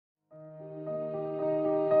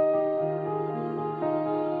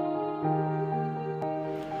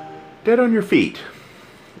Dead on Your Feet.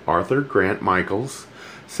 Arthur Grant Michaels,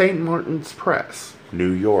 St. Martin's Press, New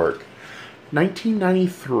York,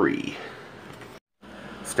 1993.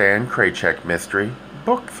 Stan Kraychik Mystery,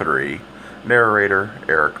 Book 3. Narrator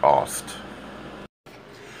Eric Aust.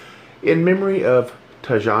 In memory of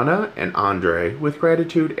Tajana and Andre, with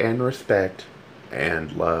gratitude and respect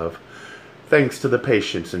and love, thanks to the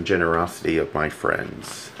patience and generosity of my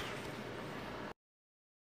friends.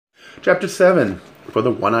 Chapter 7. For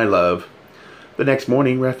the One I Love. The next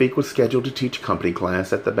morning, Rafik was scheduled to teach company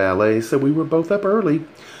class at the ballet, so we were both up early.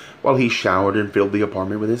 While he showered and filled the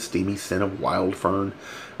apartment with his steamy scent of wild fern,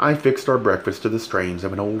 I fixed our breakfast to the strains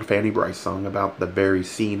of an old Fanny Bryce song about the very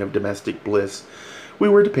scene of domestic bliss we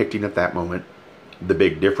were depicting at that moment. The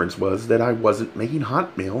big difference was that I wasn't making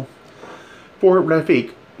hot meal for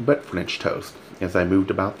Rafik, but French toast, as I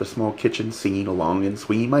moved about the small kitchen singing along and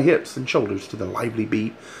swinging my hips and shoulders to the lively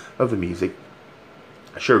beat of the music.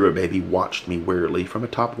 Sugar Baby watched me wearily from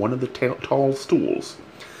atop one of the tall stools.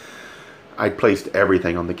 I'd placed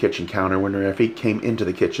everything on the kitchen counter when Rafik came into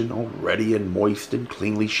the kitchen, all ready and moist and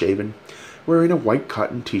cleanly shaven, wearing a white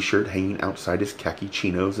cotton t-shirt hanging outside his khaki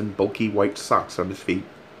chinos and bulky white socks on his feet.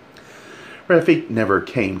 Rafik never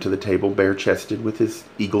came to the table bare-chested. With his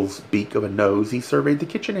eagle's beak of a nose, he surveyed the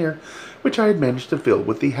kitchen air, which I had managed to fill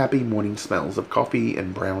with the happy morning smells of coffee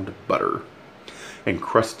and browned butter and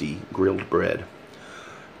crusty grilled bread.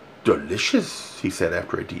 "Delicious," he said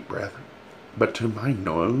after a deep breath. But to my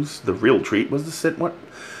nose, the real treat was the scent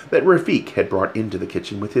that Rafik had brought into the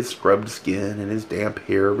kitchen, with his scrubbed skin and his damp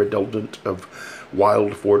hair redolent of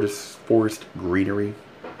wild forest greenery.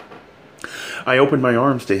 I opened my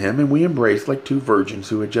arms to him, and we embraced like two virgins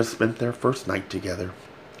who had just spent their first night together.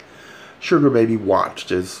 Sugar Baby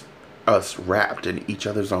watched as us wrapped in each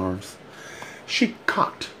other's arms. She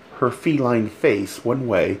cocked her feline face one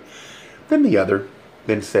way, then the other,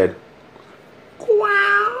 then said,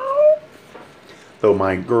 "Wow." Though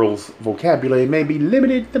my girl's vocabulary may be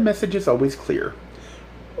limited, the message is always clear.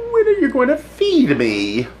 "When are you going to feed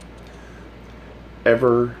me?"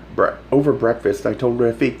 Over breakfast, I told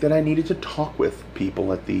Rafik that I needed to talk with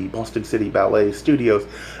people at the Boston City Ballet Studios,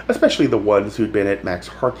 especially the ones who'd been at Max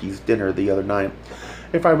Harkey's dinner the other night,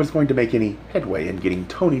 if I was going to make any headway in getting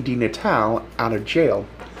Tony Di Natale out of jail.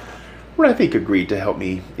 Rafik agreed to help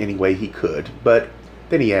me any way he could, but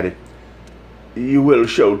then he added, "You will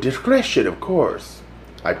show discretion, of course."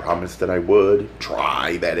 I promised that I would.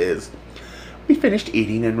 Try, that is. We finished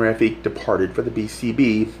eating, and Rafik departed for the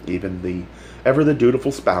BCB. Ever the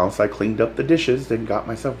dutiful spouse, I cleaned up the dishes and got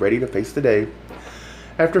myself ready to face the day,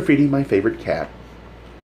 after feeding my favorite cat.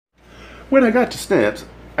 When I got to Snips,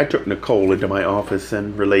 I took Nicole into my office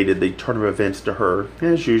and related the turn of events to her.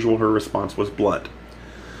 As usual, her response was blunt.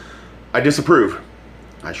 "I disapprove."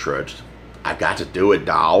 I shrugged. "I've got to do it,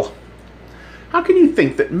 doll." "How can you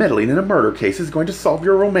think that meddling in a murder case is going to solve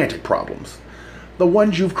your romantic problems? The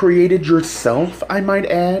ones you've created yourself, I might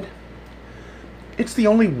add. It's the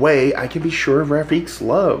only way I can be sure of Rafik's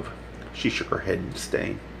love." She shook her head in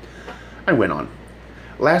disdain. I went on.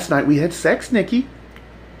 "Last night we had sex, Nikki."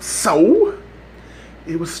 "So?"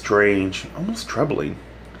 It was strange, almost troubling.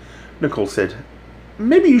 Nicole said,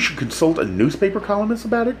 "Maybe you should consult a newspaper columnist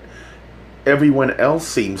about it. Everyone else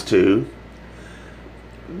seems to."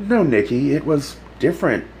 "No, Nikki, it was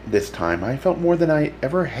different this time. I felt more than I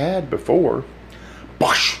ever had before."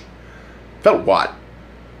 "Bosh! Felt what?"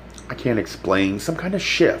 "I can't explain. Some kind of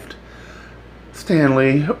shift."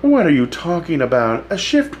 "Stanley, what are you talking about? A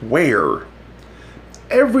shift where?"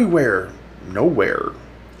 "Everywhere. Nowhere."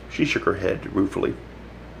 She shook her head ruefully.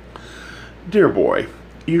 "Dear boy,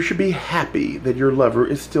 you should be happy that your lover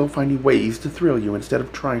is still finding ways to thrill you instead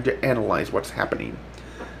of trying to analyze what's happening."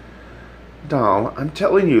 "Doll, I'm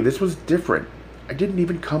telling you, this was different. I didn't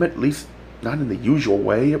even come, at least not in the usual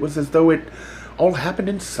way. It was as though it all happened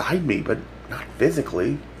inside me, but not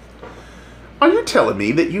physically." "Are you telling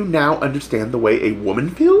me that you now understand the way a woman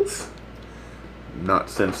feels?" "Not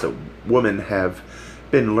since a woman have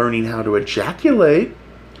been learning how to ejaculate.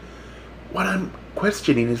 What I'm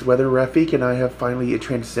questioning is whether Rafik and I have finally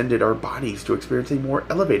transcended our bodies to experience a more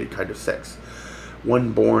elevated kind of sex, one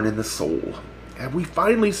born in the soul. Have we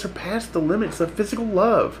finally surpassed the limits of physical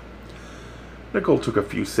love?" Nicole took a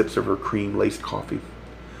few sips of her cream-laced coffee.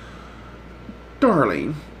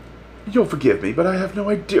 "Darling, you'll forgive me, but I have no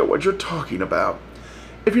idea what you're talking about.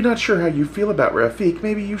 If you're not sure how you feel about Rafik,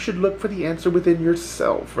 maybe you should look for the answer within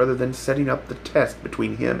yourself rather than setting up the test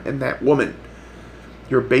between him and that woman.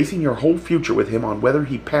 You're basing your whole future with him on whether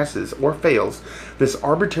he passes or fails this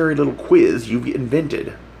arbitrary little quiz you've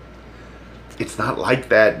invented." "It's not like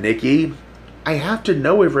that, Nikki. I have to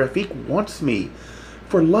know if Rafik wants me.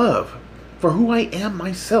 For love. For who I am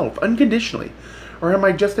myself, unconditionally. Or am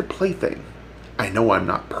I just a plaything? I know I'm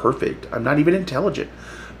not perfect. I'm not even intelligent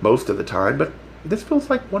most of the time, but this feels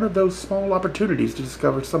like one of those small opportunities to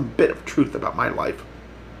discover some bit of truth about my life.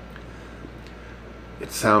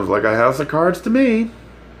 It sounds like a house of cards to me.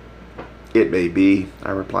 It may be,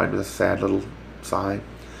 I replied with a sad little sigh.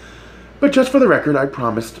 But just for the record, I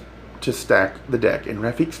promised to stack the deck in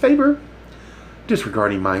Rafik's favor.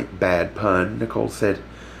 Disregarding my bad pun, Nicole said,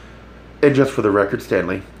 and just for the record,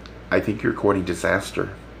 Stanley, I think you're courting disaster.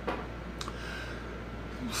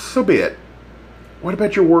 So be it. What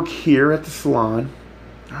about your work here at the salon?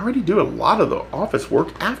 I already do a lot of the office work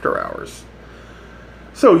after hours.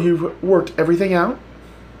 So you've worked everything out?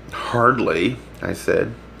 Hardly, I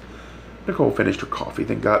said. Nicole finished her coffee,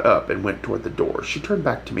 then got up and went toward the door. She turned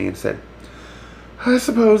back to me and said, I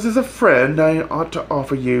suppose as a friend I ought to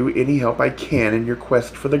offer you any help I can in your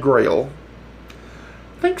quest for the Grail.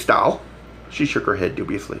 Thanks, doll. She shook her head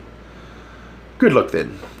dubiously. Good luck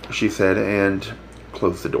then, she said, and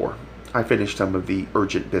closed the door. I finished some of the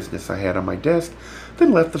urgent business I had on my desk,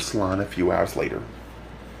 then left the salon a few hours later.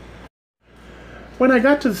 When I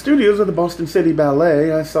got to the studios of the Boston City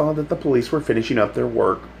Ballet, I saw that the police were finishing up their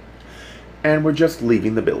work and were just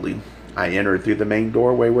leaving the building. I entered through the main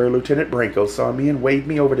doorway where Lieutenant Branco saw me and waved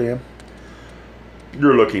me over to him.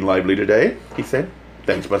 You're looking lively today, he said.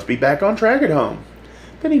 Things must be back on track at home.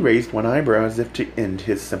 Then he raised one eyebrow as if to end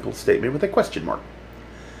his simple statement with a question mark.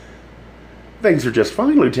 Things are just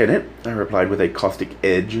fine, Lieutenant, I replied with a caustic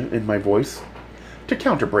edge in my voice, to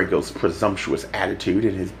counter Branco's presumptuous attitude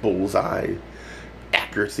and his bull's-eye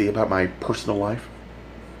accuracy about my personal life.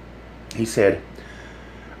 He said,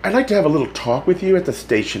 I'd like to have a little talk with you at the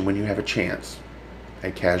station when you have a chance. A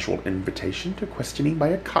casual invitation to questioning by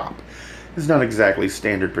a cop is not exactly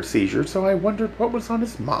standard procedure, so I wondered what was on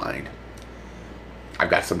his mind. I've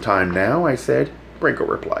got some time now, I said. Branco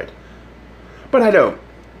replied. But I don't.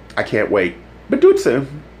 I can't wait. But do it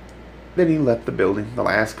soon. Then he left the building, the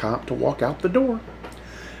last cop to walk out the door.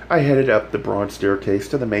 I headed up the broad staircase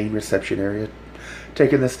to the main reception area,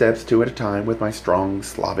 taking the steps two at a time with my strong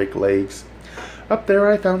Slavic legs. Up there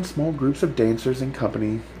I found small groups of dancers and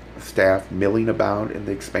company staff milling about in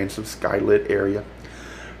the expansive skylit area.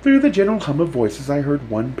 Through the gentle hum of voices I heard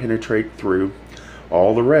one penetrate through,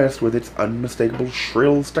 all the rest with its unmistakable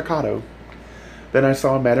shrill staccato. Then I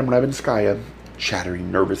saw Madame Ravenskaya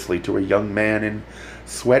chattering nervously to a young man in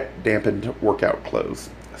sweat-dampened workout clothes,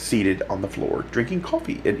 seated on the floor, drinking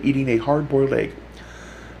coffee and eating a hard-boiled egg.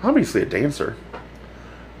 Obviously a dancer.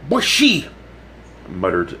 "Boshi!"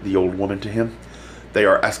 muttered the old woman to him. "They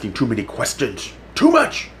are asking too many questions. Too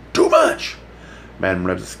much! Too much!" Madame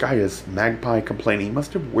Ravenskaya's magpie complaining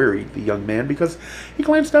must have wearied the young man, because he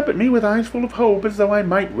glanced up at me with eyes full of hope, as though I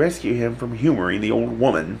might rescue him from humoring the old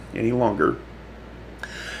woman any longer.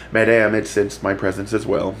 Madame had sensed my presence as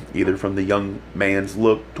well, either from the young man's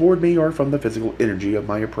look toward me or from the physical energy of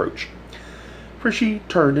my approach, for she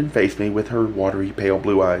turned and faced me with her watery, pale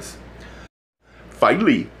blue eyes.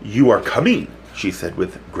 "Finally, you are coming," she said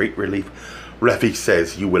with great relief. "Rafik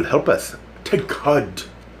says you will help us. Thank God."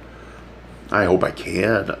 "I hope I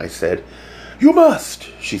can," I said. "You must,"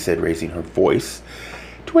 she said, raising her voice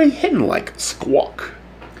to a hen-like squawk.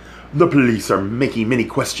 "The police are making many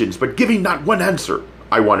questions, but giving not one answer.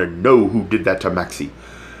 I want to know who did that to Maxie.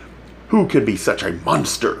 Who can be such a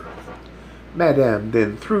monster?" Madame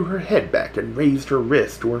then threw her head back and raised her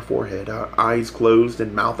wrist to her forehead, her eyes closed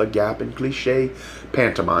and mouth agape in cliché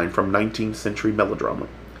pantomime from 19th century melodrama.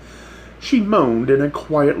 She moaned in a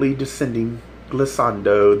quietly descending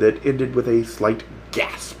glissando that ended with a slight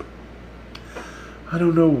gasp. I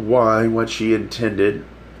don't know what she intended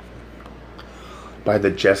by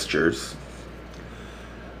the gestures,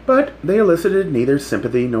 but they elicited neither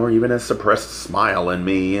sympathy nor even a suppressed smile in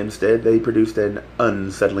me. Instead, they produced an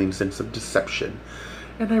unsettling sense of deception,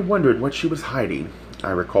 and I wondered what she was hiding.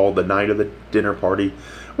 I recalled the night of the dinner party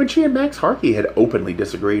when she and Max Harkey had openly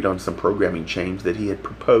disagreed on some programming change that he had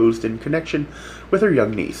proposed in connection with her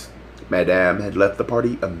young niece. Madame had left the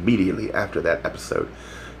party immediately after that episode.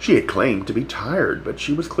 She had claimed to be tired, but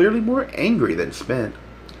she was clearly more angry than spent.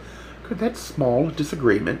 Could that small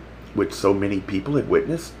disagreement, which so many people had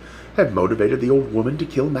witnessed, have motivated the old woman to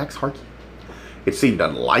kill Max Harkey? It seemed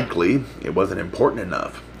unlikely. It wasn't important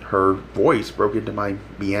enough. Her voice broke into my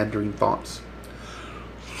meandering thoughts.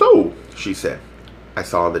 "So," she said. I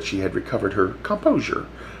saw that she had recovered her composure,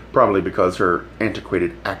 probably because her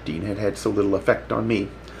antiquated acting had had so little effect on me.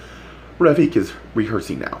 "Rafik is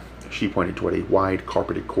rehearsing now." She pointed toward a wide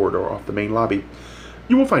carpeted corridor off the main lobby.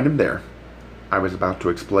 "You will find him there." I was about to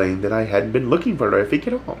explain that I hadn't been looking for Rafik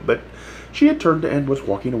at all, but she had turned and was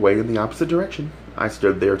walking away in the opposite direction. I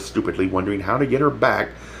stood there stupidly wondering how to get her back,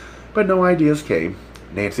 but no ideas came.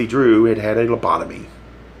 Nancy Drew had had a lobotomy.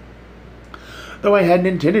 Though I hadn't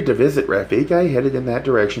intended to visit Rafik, I headed in that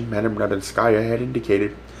direction Madame Rabenskaya had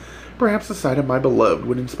indicated. Perhaps the sight of my beloved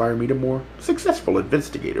would inspire me to more successful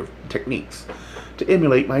investigative techniques, to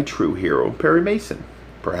emulate my true hero, Perry Mason.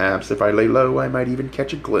 Perhaps if I lay low, I might even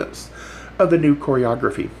catch a glimpse of the new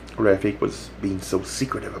choreography Rafik was being so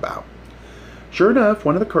secretive about. Sure enough,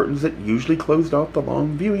 one of the curtains that usually closed off the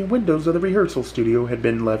long viewing windows of the rehearsal studio had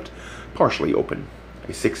been left partially open.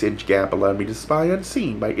 A 6-inch gap allowed me to spy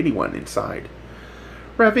unseen by anyone inside.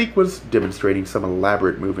 Rafik was demonstrating some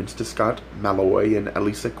elaborate movements to Scott Malloy and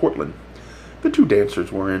Elisa Cortland. The two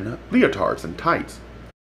dancers were in leotards and tights,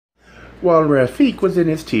 while Rafik was in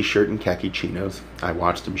his t-shirt and khaki chinos. I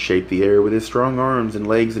watched him shape the air with his strong arms and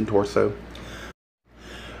legs and torso,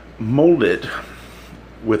 molded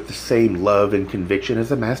with the same love and conviction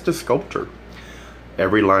as a master sculptor.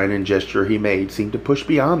 Every line and gesture he made seemed to push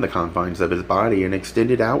beyond the confines of his body and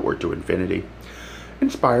extended outward to infinity.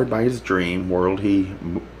 Inspired by his dream world, he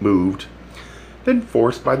moved. Then,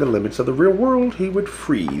 forced by the limits of the real world, he would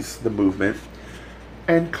freeze the movement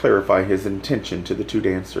and clarify his intention to the two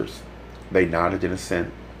dancers. They nodded in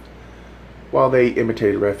assent, while they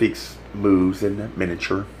imitated Rafik's moves in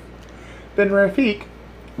miniature. Then Rafik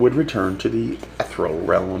would return to the ethereal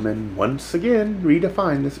realm and once again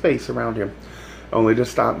redefine the space around him, only to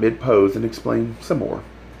stop mid-pose and explain some more.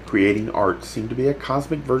 Creating art seemed to be a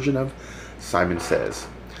cosmic version of Simon Says,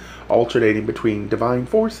 alternating between divine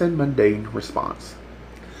force and mundane response.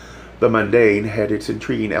 The mundane had its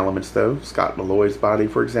intriguing elements, though. Scott Malloy's body,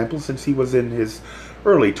 for example, since he was in his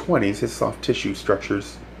early 20s, his soft tissue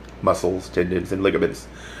structures, muscles, tendons, and ligaments,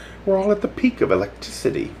 were all at the peak of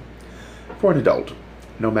elasticity for an adult,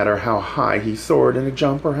 no matter how high he soared in a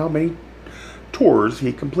jump or how many tours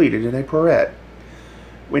he completed in a pirouette.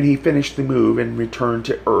 When he finished the move and returned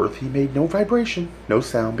to earth, he made no vibration, no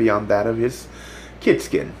sound beyond that of his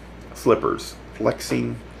kidskin slippers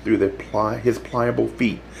flexing through his pliable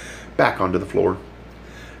feet back onto the floor.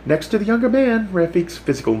 Next to the younger man, Rafik's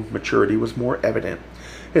physical maturity was more evident.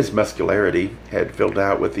 His muscularity had filled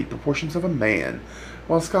out with the proportions of a man,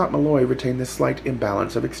 while Scott Malloy retained the slight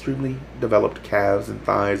imbalance of extremely developed calves and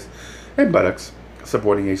thighs and buttocks,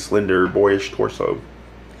 supporting a slender, boyish torso.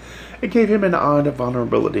 It gave him an odd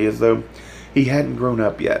vulnerability, as though he hadn't grown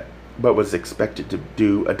up yet, but was expected to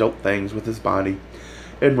do adult things with his body.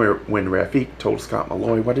 And when Rafik told Scott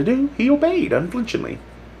Malloy what to do, he obeyed unflinchingly.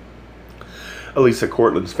 Elisa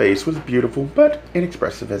Cortland's face was beautiful, but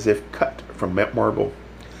inexpressive, as if cut from marble.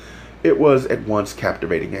 It was at once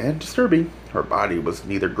captivating and disturbing. Her body was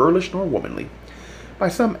neither girlish nor womanly. By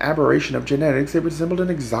some aberration of genetics, it resembled an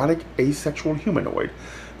exotic, asexual humanoid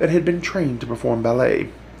that had been trained to perform ballet.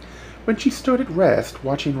 When she stood at rest,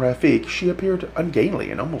 watching Rafik, she appeared ungainly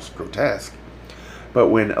and almost grotesque. But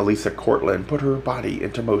when Elisa Cortland put her body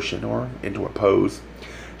into motion or into a pose,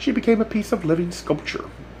 she became a piece of living sculpture,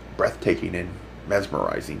 breathtaking and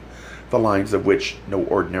mesmerizing, the lines of which no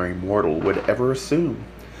ordinary mortal would ever assume.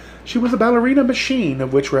 She was a ballerina machine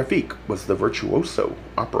of which Rafik was the virtuoso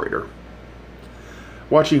operator.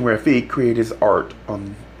 Watching Rafik create his art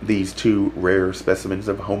on these two rare specimens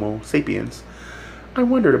of Homo sapiens, I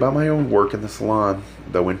wondered about my own work in the salon.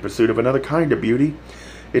 Though in pursuit of another kind of beauty,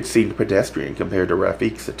 it seemed pedestrian compared to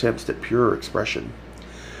Rafik's attempts at pure expression.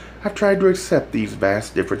 I've tried to accept these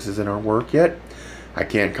vast differences in our work, yet I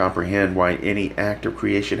can't comprehend why any act of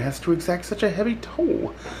creation has to exact such a heavy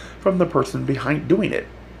toll from the person behind doing it.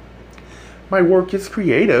 My work is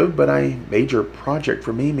creative, but a major project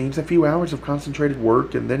for me means a few hours of concentrated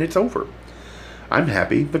work and then it's over. I'm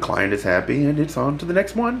happy, the client is happy, and it's on to the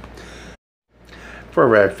next one. For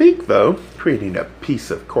Rafik, though, creating a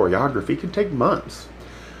piece of choreography can take months.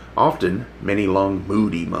 Often, many long,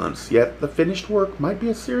 moody months, yet the finished work might be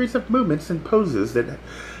a series of movements and poses that,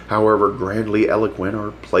 however grandly eloquent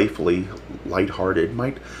or playfully light-hearted,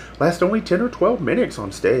 might last only 10 or 12 minutes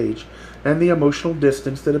on stage, and the emotional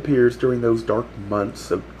distance that appears during those dark months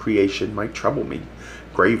of creation might trouble me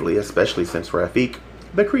gravely, especially since Rafik,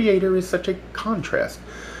 the creator, is such a contrast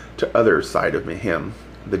to other side of him,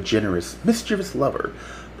 the generous, mischievous lover,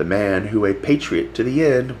 the man who, a patriot to the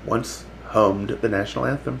end, once hummed the national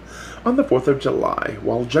anthem on the 4th of July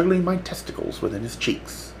while juggling my testicles within his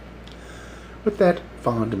cheeks. With that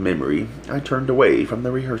fond memory, I turned away from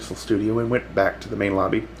the rehearsal studio and went back to the main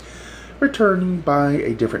lobby, returning by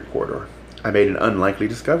a different corridor. I made an unlikely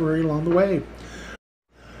discovery along the way.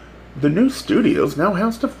 The new studios now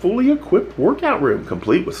housed a fully equipped workout room,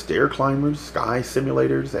 complete with stair climbers, sky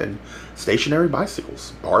simulators, and stationary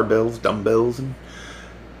bicycles, barbells, dumbbells, and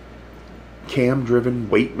cam-driven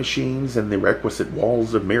weight machines, and the requisite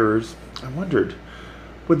walls of mirrors. I wondered,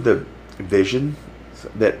 would the vision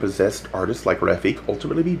that possessed artists like Rafik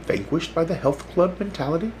ultimately be vanquished by the health club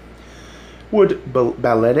mentality? Would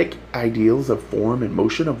balletic ideals of form and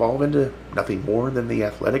motion evolve into nothing more than the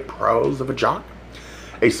athletic prowess of a jock?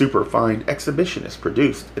 A superfine exhibitionist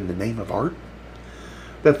produced in the name of art?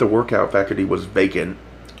 That the workout faculty was vacant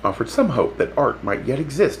offered some hope that art might yet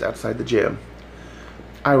exist outside the gym.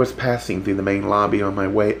 I was passing through the main lobby on my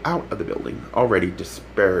way out of the building, already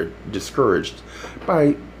discouraged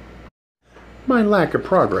by my lack of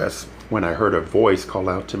progress, when I heard a voice call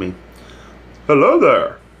out to me, "Hello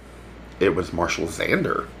there!" It was Marshall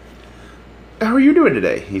Zander. "How are you doing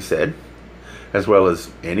today?" he said. As well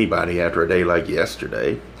as anybody after a day like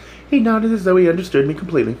yesterday. He nodded as though he understood me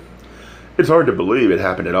completely. "It's hard to believe it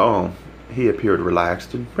happened at all." He appeared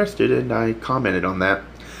relaxed and rested, and I commented on that.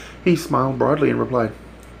 He smiled broadly and replied,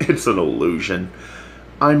 "It's an illusion.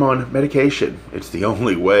 I'm on medication. It's the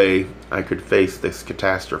only way I could face this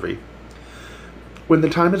catastrophe. When the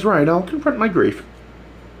time is right, I'll confront my grief.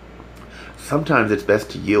 Sometimes it's best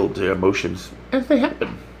to yield to emotions as they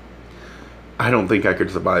happen." "I don't think I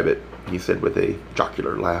could survive it," he said with a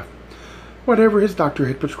jocular laugh. Whatever his doctor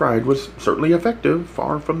had prescribed was certainly effective,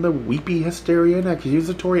 far from the weepy hysteria and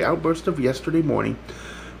accusatory outburst of yesterday morning.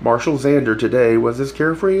 Marshall Zander today was as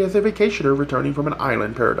carefree as a vacationer returning from an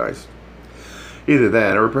island paradise. Either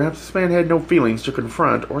that, or perhaps this man had no feelings to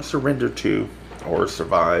confront or surrender to, or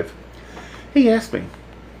survive. He asked me,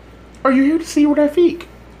 "Are you here to see Rafik?"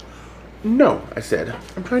 "No," I said.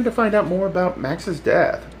 "I'm trying to find out more about Max's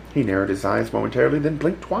death." He narrowed his eyes momentarily, then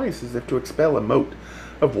blinked twice as if to expel a mote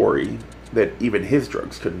of worry that even his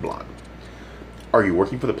drugs couldn't block. "Are you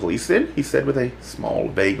working for the police then?" he said with a small,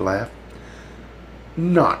 vague laugh.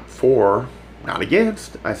 Not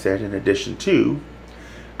against," I said, "in addition to."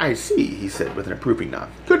 "I see," he said with an approving nod.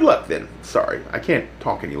 "Good luck then. Sorry, I can't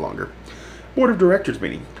talk any longer. Board of directors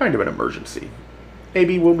meeting, kind of an emergency.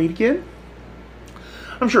 Maybe we'll meet again?"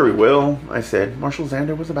 "I'm sure we will," I said. Marshall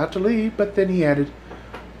Zander was about to leave, but then he added,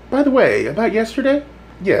 "By the way, about yesterday?"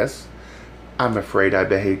 "Yes. I'm afraid I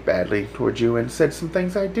behaved badly toward you and said some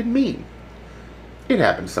things I didn't mean." "It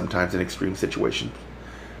happens sometimes in extreme situations.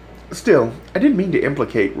 Still, I didn't mean to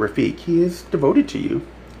implicate Rafik. He is devoted to you."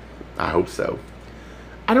 "I hope so."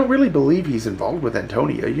 "I don't really believe he's involved with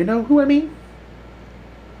Antonia. You know who I mean?"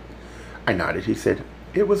 I nodded. He said,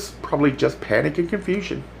 "It was probably just panic and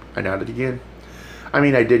confusion." I nodded again. "I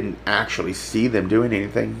mean, I didn't actually see them doing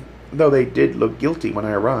anything, though they did look guilty when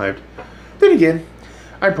I arrived. Then again,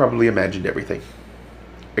 I probably imagined everything."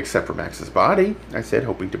 "Except for Max's body," I said,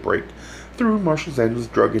 hoping to break through Marshall Zander's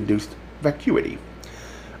drug-induced vacuity.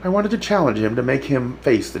 I wanted to challenge him to make him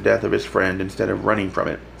face the death of his friend instead of running from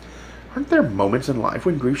it. Aren't there moments in life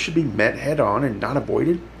when grief should be met head-on and not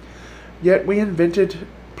avoided? Yet we invented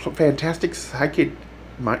fantastic psychic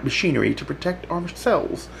machinery to protect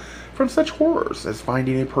ourselves from such horrors as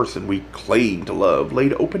finding a person we claim to love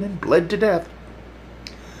laid open and bled to death.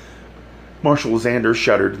 Marshall Zander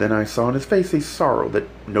shuddered. Then I saw in his face a sorrow that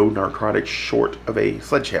no narcotic short of a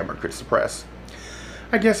sledgehammer could suppress.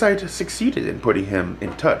 I guess I'd succeeded in putting him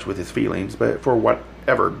in touch with his feelings, but for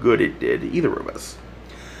whatever good it did either of us.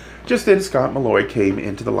 Just then Scott Malloy came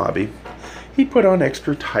into the lobby. He put on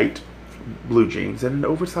extra tight blue jeans and an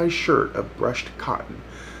oversized shirt of brushed cotton,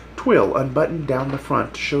 twill unbuttoned down the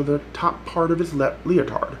front to show the top part of his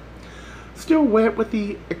leotard. Still wet with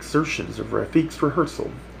the exertions of Rafik's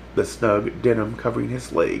rehearsal, the snug denim covering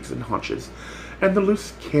his legs and haunches, and the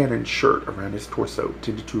loose cannon shirt around his torso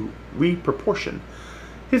tended to reproportion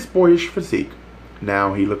his boyish physique.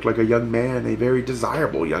 Now he looked like a young man, a very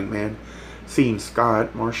desirable young man. Seeing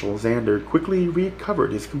Scott, Marshall Zander quickly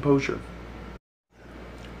recovered his composure.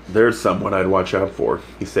 "There's someone I'd watch out for,"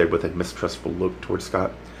 he said with a mistrustful look toward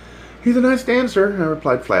Scott. "He's a nice dancer," I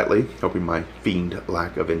replied flatly, hoping my feigned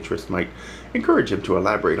lack of interest might encourage him to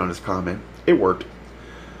elaborate on his comment. It worked.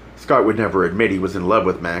 "Scott would never admit he was in love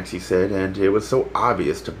with Max," he said, "and it was so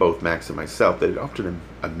obvious to both Max and myself that it often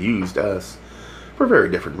amused us. For very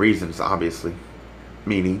different reasons, obviously."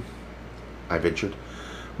 "Meaning?" I ventured.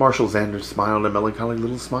 Marshall Zander smiled a melancholy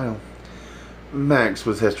little smile. "Max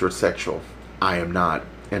was heterosexual. I am not,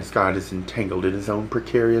 and Scott is entangled in his own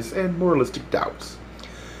precarious and moralistic doubts.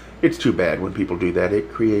 It's too bad when people do that.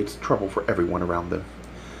 It creates trouble for everyone around them."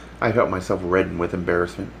 I felt myself redden with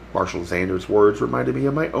embarrassment. Marshall Zander's words reminded me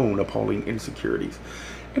of my own appalling insecurities,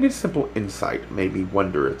 and his simple insight made me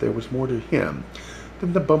wonder if there was more to him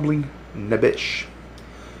than the bumbling Nabish.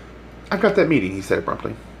 "I've got that meeting," he said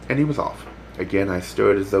abruptly, and he was off. Again I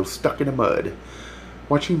stood as though stuck in a mud,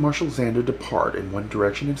 watching Marshal Xander depart in one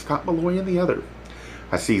direction and Scott Malloy in the other.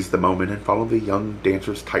 I seized the moment and followed the young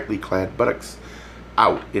dancer's tightly clad buttocks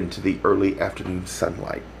out into the early afternoon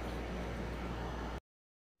sunlight.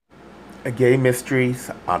 Gay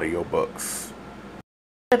Mysteries audiobooks.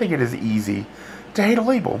 I think it is easy to hate a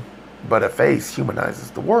label, but a face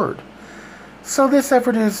humanizes the word. So this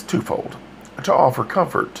effort is twofold: to offer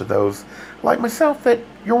comfort to those like myself that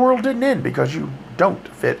your world didn't end because you don't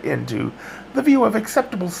fit into the view of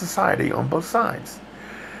acceptable society on both sides,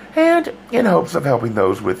 and in hopes of helping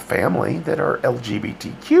those with family that are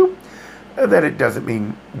LGBTQ, that it doesn't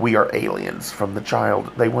mean we are aliens from the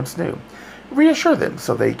child they once knew. Reassure them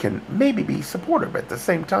so they can maybe be supportive at the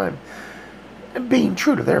same time, being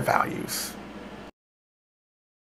true to their values.